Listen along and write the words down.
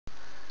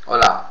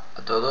Hola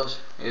a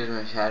todos, hoy os voy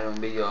a enseñar un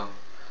vídeo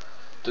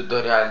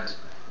tutorial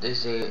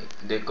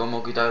de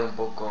cómo quitar un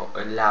poco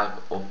el lag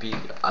o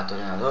ping a tu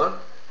ordenador.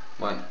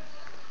 Bueno,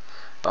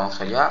 vamos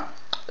allá.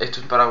 Esto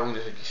es para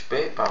Windows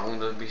XP, para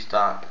Windows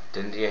Vista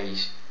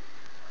tendríais,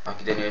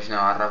 aquí tenéis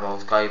una barra para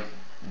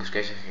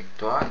buscáis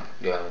efectuar.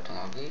 Yo ya lo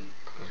tengo aquí,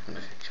 porque es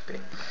Windows XP.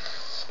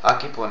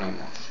 Aquí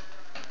ponemos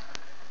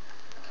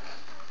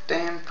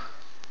temp.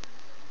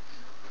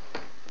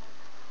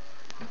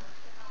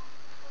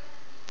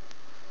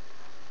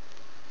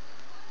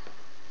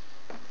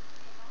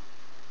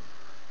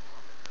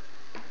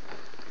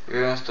 Y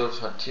vemos todos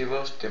los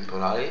archivos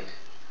temporales.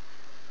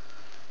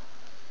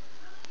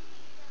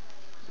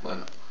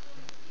 Bueno,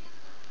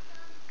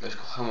 los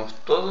cogemos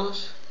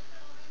todos,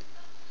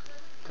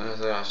 podemos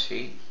hacer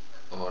así,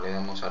 o le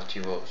damos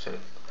archivo,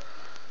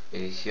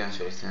 edición,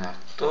 seleccionar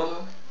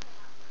todo.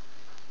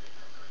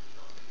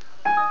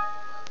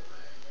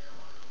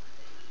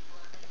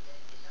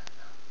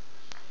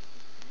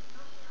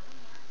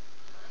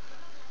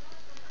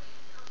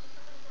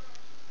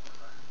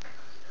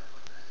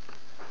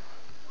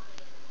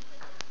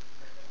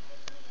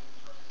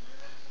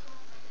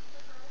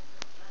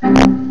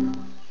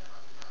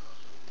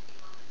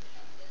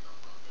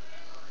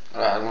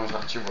 Hay algunos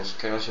archivos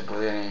que no se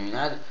podían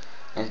eliminar,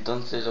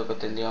 entonces lo que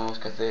tendríamos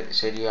que hacer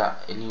sería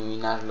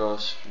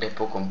eliminarlos de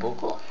poco en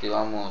poco.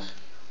 Digamos,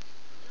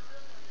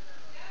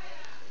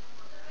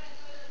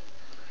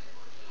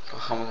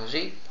 cogemos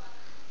así,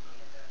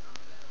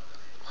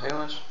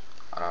 cogemos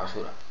a la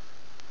basura,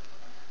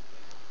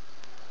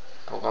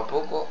 poco a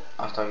poco,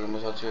 hasta que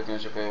vemos archivo que no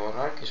se puede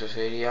borrar, que eso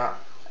sería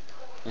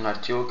un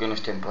archivo que no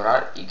es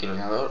temporal y que el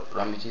ordenador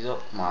lo ha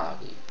metido mal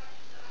aquí.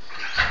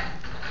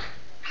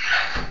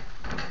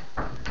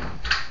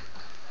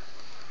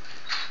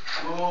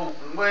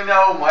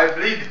 Bueno, my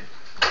bleed.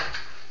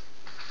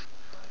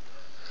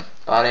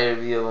 Paré el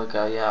vídeo porque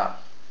había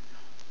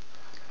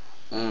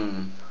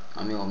un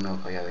amigo mío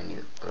que había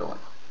venido, pero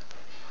bueno.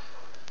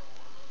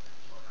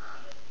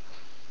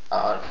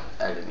 Ahora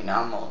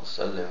eliminamos.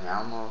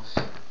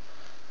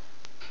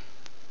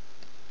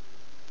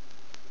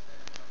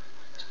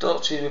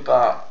 Esto sirve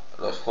para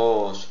los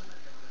juegos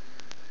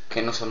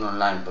que no son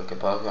online, porque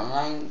para los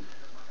online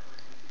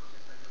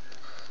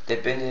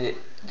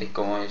depende de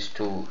cómo es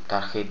tu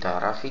tarjeta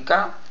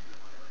gráfica.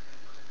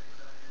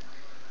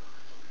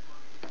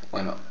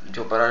 Bueno,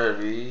 yo pararé el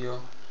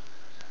vídeo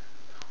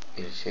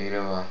y seguiré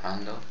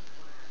bajando.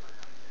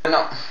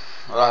 Bueno,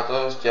 hola a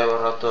todos, ya he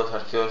borrado todos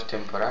los archivos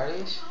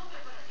temporales.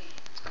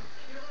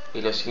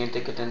 Y lo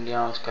siguiente que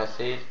tendríamos que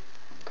hacer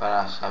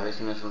para saber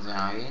si nos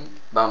funciona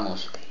bien,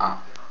 vamos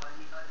a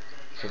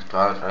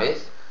efectuar otra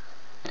vez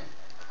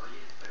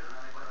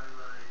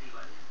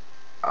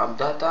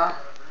updata,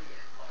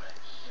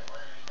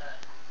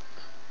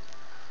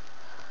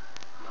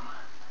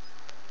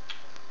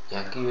 y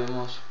aquí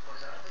vemos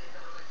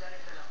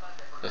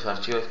los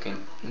archivos que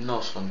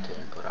no son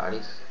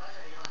temporales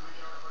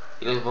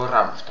y los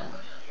borramos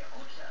también,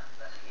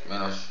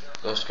 menos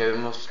los que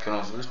vemos que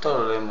nos gusta,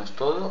 lo leemos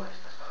todo.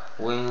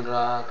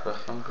 WinRAR, por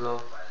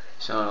ejemplo,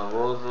 eso no lo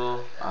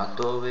borro.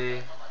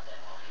 Adobe,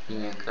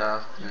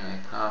 Minecraft,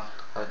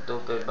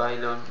 Adobe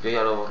Bylon, yo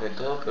ya lo borré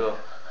todo, pero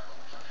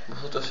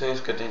vosotros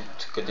sois que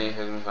tenéis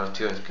algunos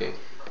archivos que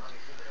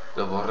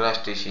lo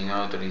borrasteis y no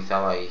lo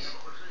utilizabais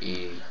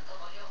y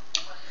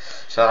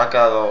se habrá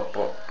quedado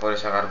por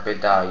esa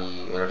carpeta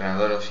y el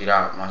ordenador os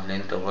irá más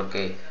lento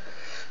porque,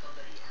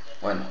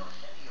 bueno,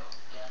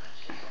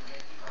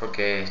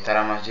 porque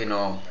estará más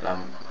lleno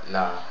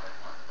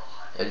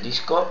el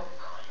disco.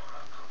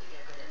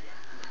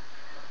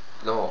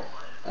 Luego,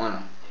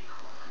 bueno,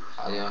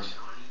 adiós.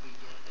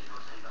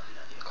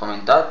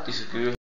 Comentad y suscribiros.